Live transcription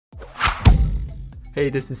Hey,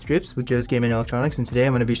 this is Strips with Joe's Gaming Electronics, and today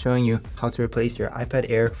I'm going to be showing you how to replace your iPad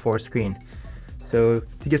Air 4 screen. So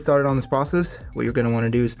to get started on this process, what you're going to want to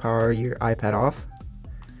do is power your iPad off.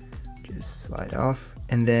 Just slide off,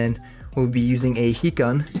 and then we'll be using a heat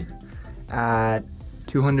gun at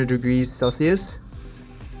 200 degrees Celsius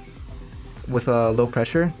with a low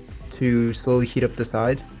pressure to slowly heat up the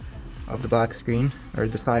side of the black screen, or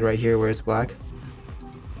the side right here where it's black.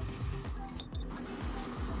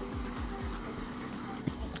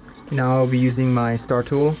 Now I'll be using my star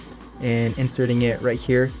tool and inserting it right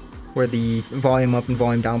here where the volume up and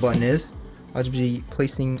volume down button is. I'll just be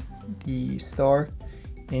placing the star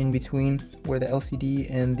in between where the LCD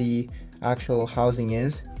and the actual housing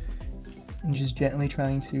is, and just gently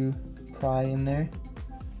trying to pry in there.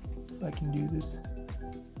 If I can do this.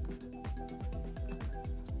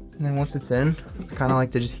 And then once it's in, I kind of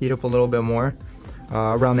like to just heat up a little bit more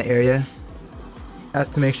around the area, as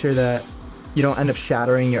to make sure that you don't end up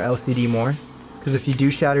shattering your LCD more. Because if you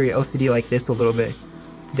do shatter your LCD like this a little bit,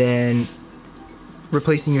 then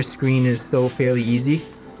replacing your screen is still fairly easy.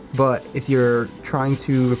 But if you're trying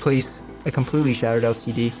to replace a completely shattered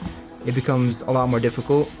LCD, it becomes a lot more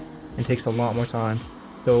difficult and takes a lot more time.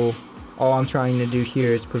 So all I'm trying to do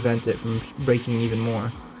here is prevent it from breaking even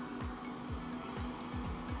more.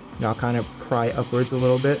 Now I'll kind of pry upwards a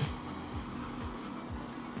little bit.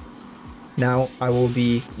 Now I will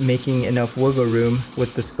be making enough wiggle room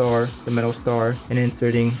with the star, the metal star, and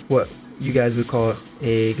inserting what you guys would call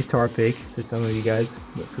a guitar pick to some of you guys.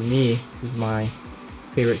 But for me, this is my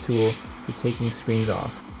favorite tool for taking screens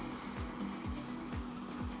off.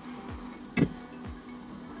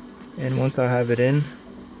 And once I have it in,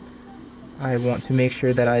 I want to make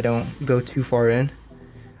sure that I don't go too far in.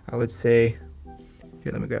 I would say,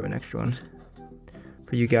 here, let me grab an extra one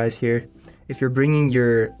for you guys here. If you're bringing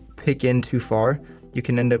your pick in too far, you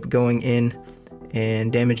can end up going in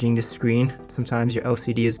and damaging the screen. Sometimes your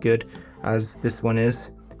LCD is good as this one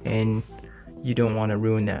is, and you don't want to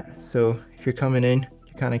ruin that. So if you're coming in,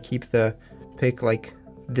 you kind of keep the pick like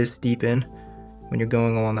this deep in when you're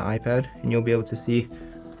going along the iPad, and you'll be able to see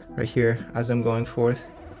right here as I'm going forth.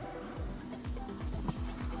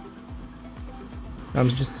 I'm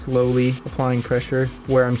just slowly applying pressure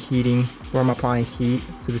where I'm applying heat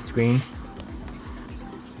to the screen.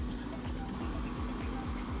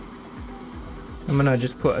 I'm gonna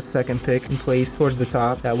just put a second pick in place towards the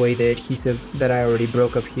top. That way the adhesive that I already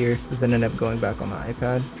broke up here doesn't end up going back on the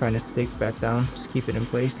iPad, trying to stick back down. Just keep it in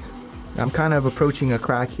place. I'm kind of approaching a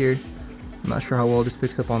crack here. I'm not sure how well this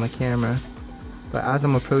picks up on the camera, but as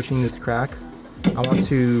I'm approaching this crack, I want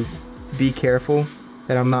to be careful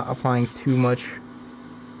that I'm not applying too much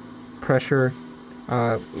pressure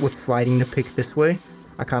with sliding the pick this way.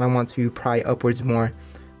 I kind of want to pry upwards more.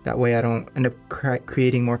 That way I don't end up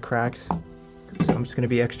creating more cracks. So I'm just going to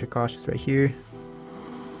be extra cautious right here.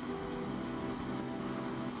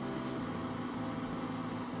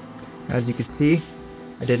 As you can see,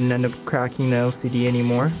 I didn't end up cracking the LCD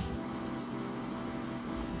anymore.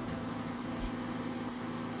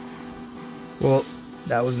 Well,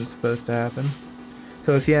 that wasn't supposed to happen.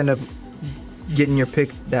 So if you end up getting your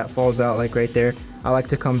pick that falls out like right there, I like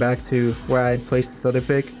to come back to where I had placed this other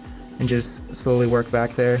pick and just slowly work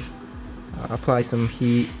back there. Apply some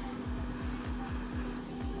heat.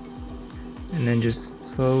 And then just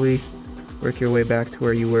slowly work your way back to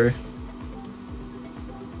where you were.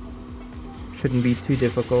 Shouldn't be too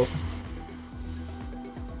difficult.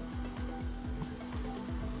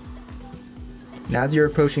 And as you're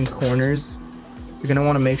approaching corners, you're going to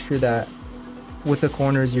want to make sure that with the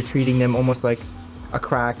corners you're treating them almost like a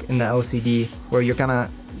crack in the LCD, where you're going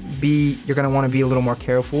to want to be a little more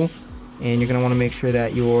careful, and you're going to want to make sure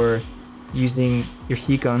that you're using your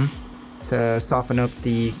heat gun to soften up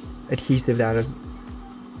the adhesive that is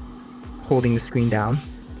holding the screen down.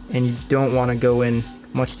 And you don't want to go in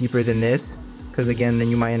much deeper than this, because again then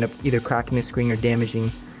you might end up either cracking the screen or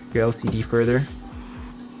damaging your LCD further.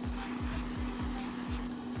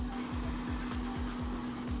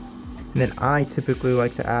 And then I typically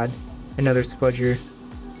like to add another spudger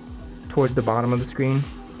towards the bottom of the screen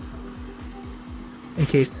in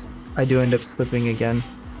case I do end up slipping again.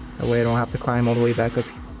 That way I don't have to climb all the way back up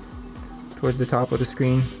towards the top of the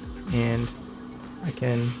screen, and I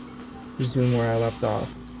can resume where I left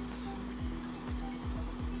off.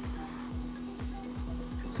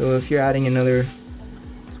 So if you're adding another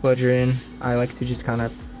spudger in, I like to just kind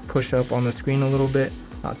of push up on the screen a little bit,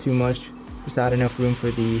 not too much, just add enough room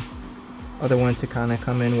for the other one to kind of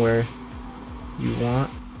come in where you want.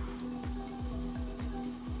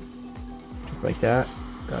 Just like that.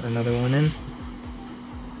 Got another one in.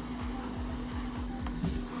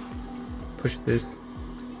 push this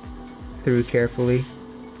through carefully.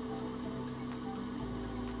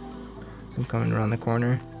 So I'm coming around the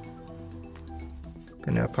corner.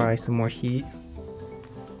 Gonna apply some more heat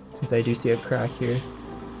since I do see a crack here.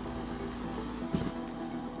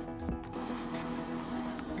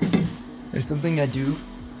 And something I do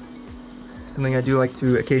like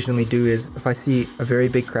to occasionally do is if I see a very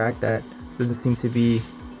big crack that doesn't seem to be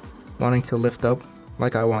wanting to lift up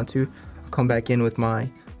like I want to, I'll come back in with my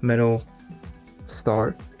metal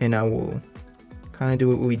star and I will kind of do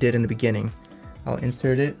what we did in the beginning. I'll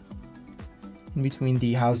insert it in between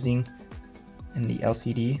the housing and the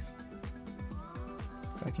LCD,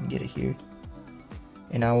 if I can get it here,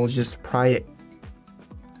 and I will just pry it.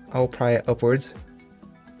 I'll pry it upwards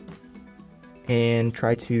and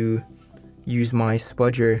try to use my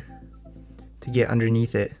spudger to get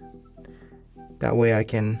underneath it. That way I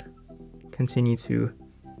can continue to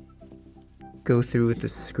go through with the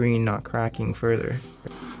screen not cracking further.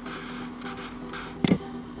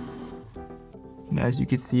 And as you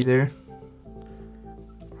can see there,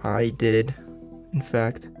 I did in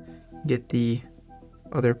fact get the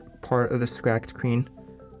other part of the cracked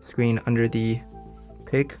screen under the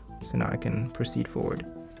pick, so now I can proceed forward.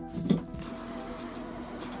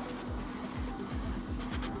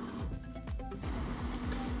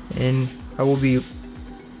 And I will be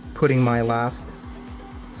putting my last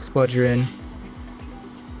spudger in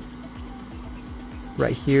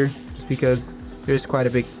right here, just because there's quite a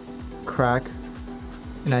big crack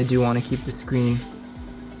and I do want to keep the screen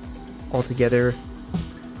all together.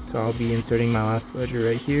 So I'll be inserting my last spudger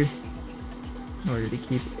right here in order to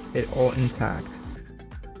keep it all intact.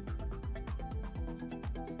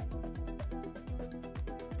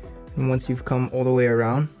 And once you've come all the way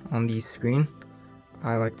around on the screen,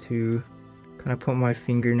 I like to kind of put my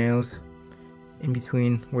fingernails in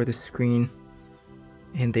between where the screen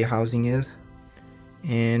and the housing is,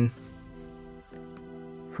 and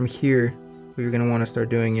from here what you're going to want to start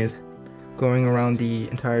doing is going around the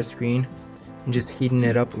entire screen and just heating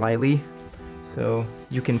it up lightly so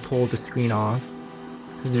you can pull the screen off,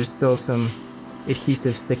 because there's still some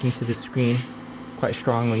adhesive sticking to the screen quite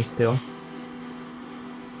strongly still.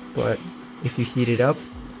 But if you heat it up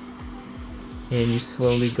and you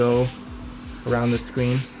slowly go around the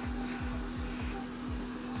screen,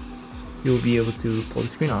 you'll be able to pull the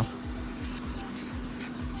screen off.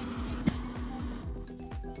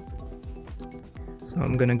 So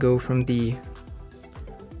I'm gonna go from the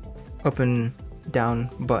up and down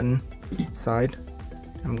button side.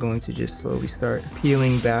 I'm going to just slowly start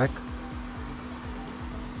peeling back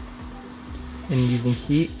and using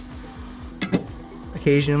heat.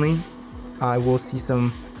 Occasionally I will see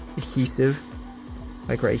some adhesive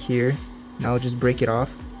like right here, and I'll just break it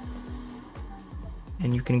off,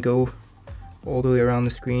 and you can go all the way around the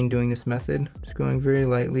screen doing this method, just going very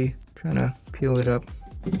lightly, trying to peel it up.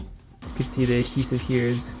 You can see the adhesive here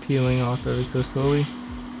is peeling off ever so slowly,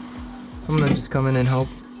 so I'm gonna just come in and help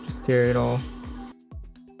just tear it all.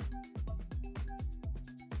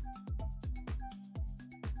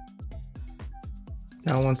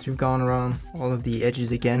 Now once you've gone around all of the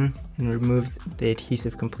edges again and removed the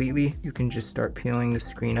adhesive completely, you can just start peeling the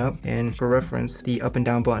screen up. And for reference, the up and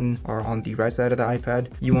down button are on the right side of the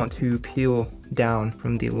iPad. You want to peel down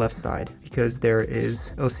from the left side because there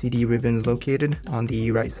is LCD ribbons located on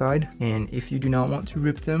the right side, and if you do not want to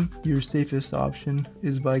rip them, your safest option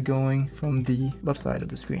is by going from the left side of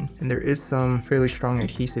the screen. And there is some fairly strong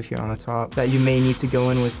adhesive here on the top that you may need to go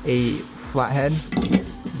in with a flathead.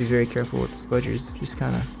 Be very careful with the spudgers, just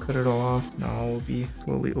kind of cut it all off. Now we'll be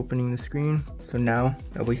slowly opening the screen. So now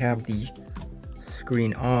that we have the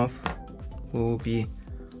screen off, we'll be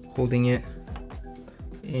holding it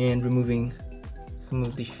and removing some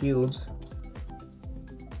of the shields.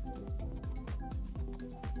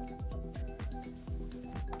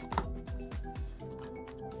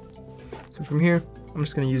 So from here, I'm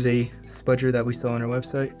just going to use a spudger that we saw on our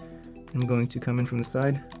website. I'm going to come in from the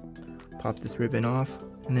side, pop this ribbon off,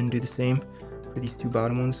 and then do the same for these two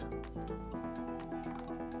bottom ones.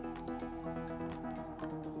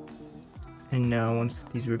 And now once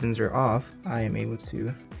these ribbons are off, I am able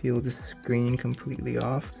to peel the screen completely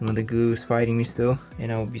off. Some of the glue is fighting me still, and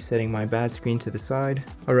I will be setting my bad screen to the side.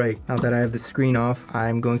 Alright, now that I have the screen off,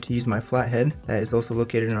 I'm going to use my flathead that is also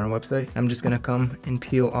located on our website. I'm just going to come and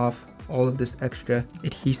peel off all of this extra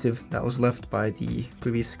adhesive that was left by the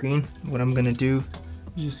previous screen. What I'm going to do,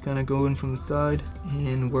 just kind of go in from the side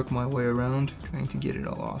and work my way around, trying to get it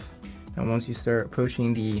all off. And once you start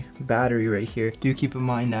approaching the battery right here, do keep in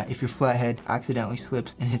mind that if your flathead accidentally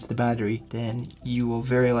slips and hits the battery, then you will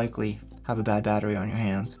very likely have a bad battery on your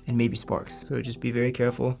hands and maybe sparks. So just be very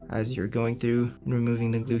careful as you're going through and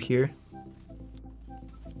removing the glue here.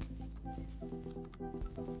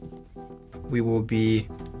 We will be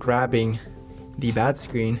grabbing the bad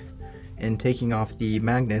screen and taking off the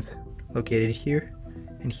magnets located here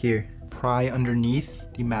and here. Pry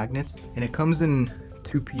underneath the magnets, and it comes in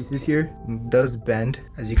 2 pieces here. It does bend,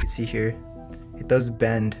 as you can see here. It does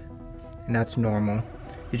bend, and that's normal.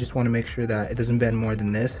 You just want to make sure that it doesn't bend more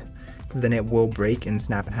than this, because then it will break and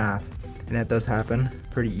snap in half, and that does happen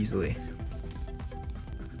pretty easily.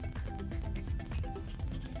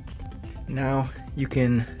 Now you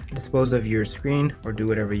can dispose of your screen or do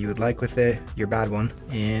whatever you would like with it, your bad one,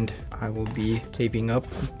 and I will be taping up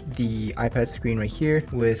the iPad screen right here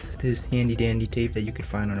with this handy dandy tape that you could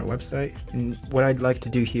find on our website. And what I'd like to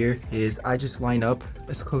do here is I just line up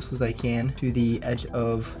as close as I can to the edge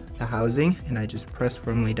of the housing, and I just press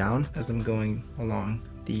firmly down as I'm going along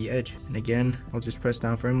the edge. And again, I'll just press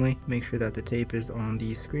down firmly, make sure that the tape is on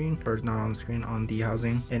the screen, or not on the screen, on the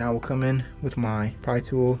housing. And I will come in with my pry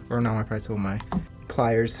tool, or not my pry tool, my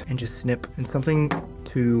pliers, and just snip. And something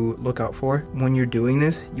to look out for when you're doing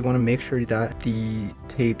this, you want to make sure that the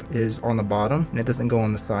tape is on the bottom and it doesn't go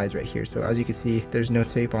on the sides right here. So as you can see, there's no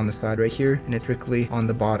tape on the side right here, and it's strictly on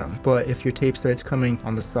the bottom. But if your tape starts coming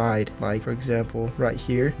on the side, like for example right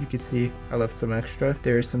here, you can see I left some extra.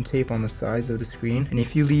 There is some tape on the sides of the screen, and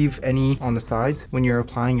if you leave any on the sides when you're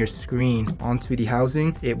applying your screen onto the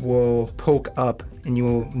housing, it will poke up and you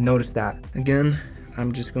will notice that. Again,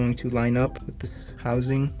 I'm just going to line up with this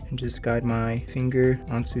housing and just guide my finger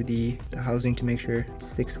onto the housing to make sure it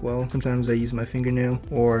sticks well. Sometimes I use my fingernail,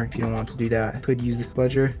 or if you don't want to do that, you could use the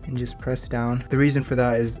spudger and just press down. The reason for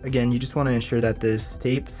that is, again, you just want to ensure that this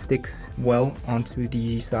tape sticks well onto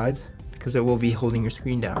the sides, because it will be holding your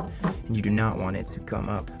screen down and you do not want it to come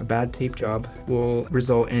up. A bad tape job will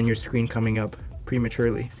result in your screen coming up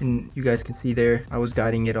prematurely, and you guys can see there I was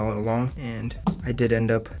guiding it all along, and I did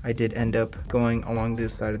end up going along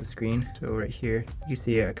this side of the screen. So right here you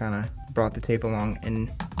see I kind of brought the tape along,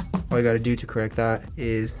 and all you got to do to correct that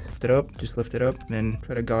is lift it up, just lift it up, and then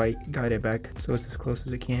try to guide it back so it's as close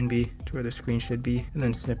as it can be to where the screen should be, and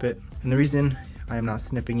then snip it. And the reason I am not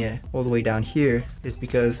snipping it all the way down here is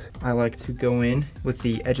because I like to go in with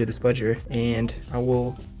the edge of the spudger, and I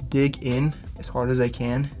will dig in as hard as I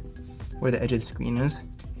can where the edge of the screen is,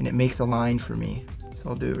 and it makes a line for me. So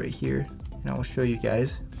I'll do it right here, and I will show you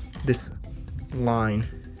guys this line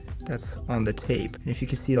that's on the tape. And if you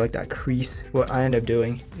can see like that crease, what I end up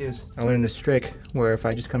doing is I learned this trick where if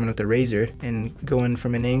I just come in with a razor and go in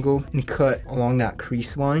from an angle and cut along that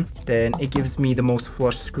crease line, then it gives me the most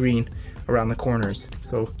flush screen around the corners.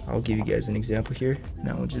 So I'll give you guys an example here.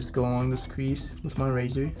 Now I'll just go along this crease with my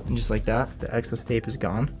razor, and just like that, the excess tape is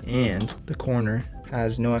gone, and the corner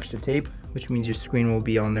has no extra tape, which means your screen will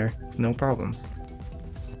be on there with no problems.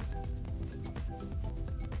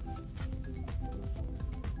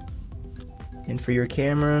 And for your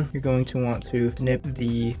camera, you're going to want to snip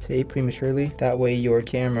the tape prematurely. That way your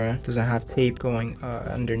camera doesn't have tape going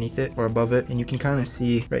underneath it or above it. And you can kind of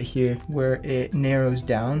see right here where it narrows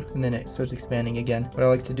down and then it starts expanding again. What I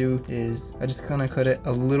like to do is I just kind of cut it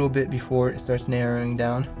a little bit before it starts narrowing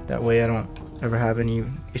down. That way I don't ever have any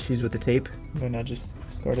issues with the tape. Then I just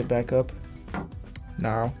start it back up.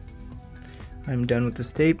 Now I'm done with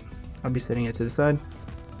this tape. I'll be setting it to the side.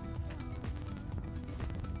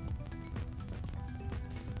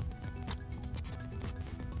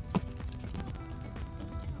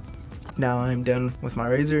 Now I'm done with my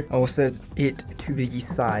razor. I will set it to the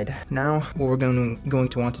side. Now what we're going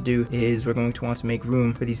to want to do is we're going to want to make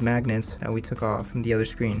room for these magnets that we took off from the other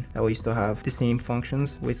screen. That way you still have the same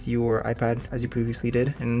functions with your iPad as you previously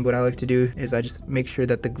did. And what I like to do is I just make sure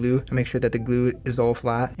that the glue is all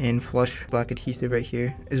flat and flush. Black adhesive right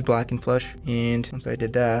here is black and flush. And once I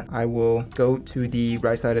did that, I will go to the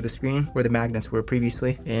right side of the screen where the magnets were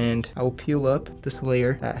previously, and I will peel up this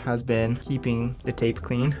layer that has been keeping the tape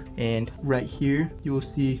clean. And right here you will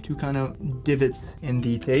see two kind of divots in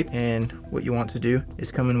the tape, and what you want to do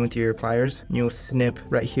is come in with your pliers and you'll snip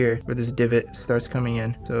right here where this divot starts coming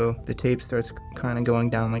in. So the tape starts kind of going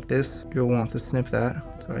down like this. You'll want to snip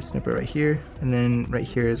that. So I snip it right here and then right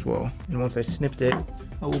here as well. And once I snipped it,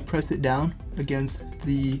 I will press it down against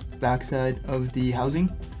the back side of the housing,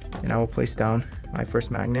 and I will place down my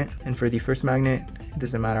first magnet. And for the first magnet, it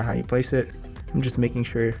doesn't matter how you place it. I'm just making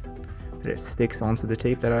sure that it sticks onto the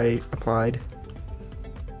tape that I applied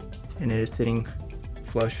and it is sitting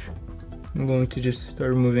flush. I'm going to just start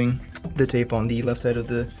removing the tape on the left side of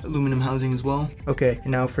the aluminum housing as well. Okay,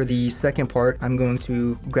 and now for the second part, I'm going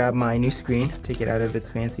to grab my new screen, take it out of its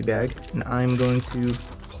fancy bag, and I'm going to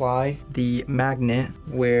apply the magnet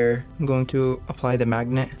where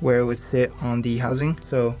it would sit on the housing.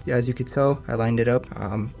 So yeah, as you could tell, I lined it up.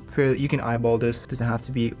 You can eyeball this, doesn't have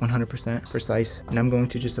to be 100% precise. And I'm going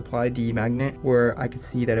to just apply the magnet where I could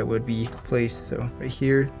see that it would be placed. So right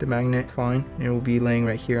here, the magnet, fine. And it will be laying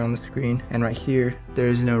right here on the screen. And right here, there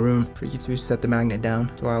is no room for you to set the magnet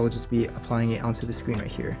down. So I will just be applying it onto the screen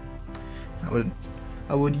right here.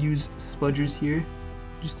 I would use spudgers here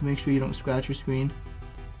just to make sure you don't scratch your screen.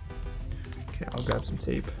 Okay, I'll grab some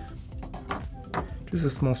tape. Just a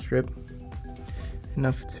small strip,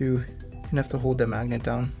 enough to hold the magnet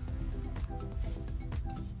down.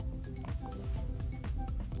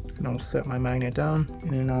 And I'll set my magnet down,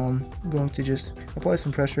 and then I'm going to just apply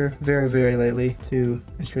some pressure very, very lightly to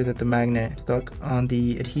ensure that the magnet stuck on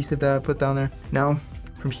the adhesive that I put down there. Now,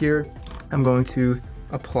 from here, I'm going to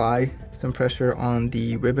apply some pressure on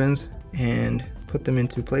the ribbons and put them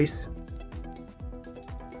into place.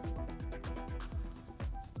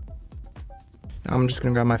 Now I'm just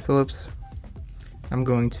going to grab my Phillips. I'm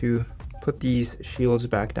going to put these shields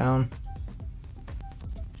back down.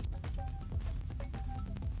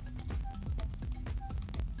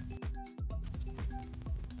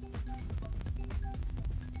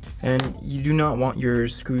 And you do not want your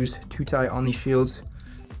screws too tight on these shields.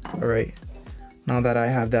 Alright, now that I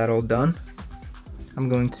have that all done, I'm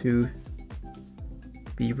going to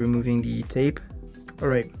be removing the tape.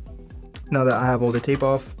 Alright, now that I have all the tape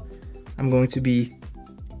off, I'm going to be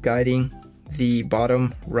guiding the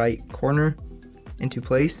bottom right corner into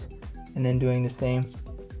place, and then doing the same,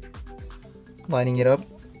 lining it up,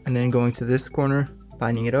 and then going to this corner,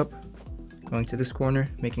 lining it up, going to this corner,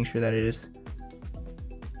 making sure that it is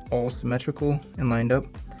all symmetrical and lined up.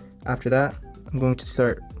 After that, I'm going to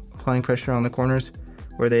start applying pressure on the corners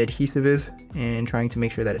where the adhesive is and trying to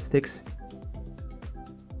make sure that it sticks.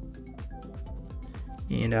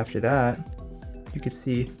 And after that, you can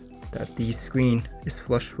see that the screen is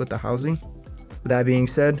flush with the housing. With that being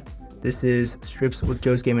said, this is Strips with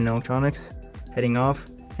Joe's Gaming Electronics. Heading off,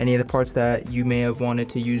 any of the parts that you may have wanted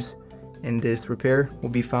to use in this repair will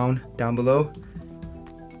be found down below.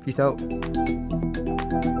 Peace out.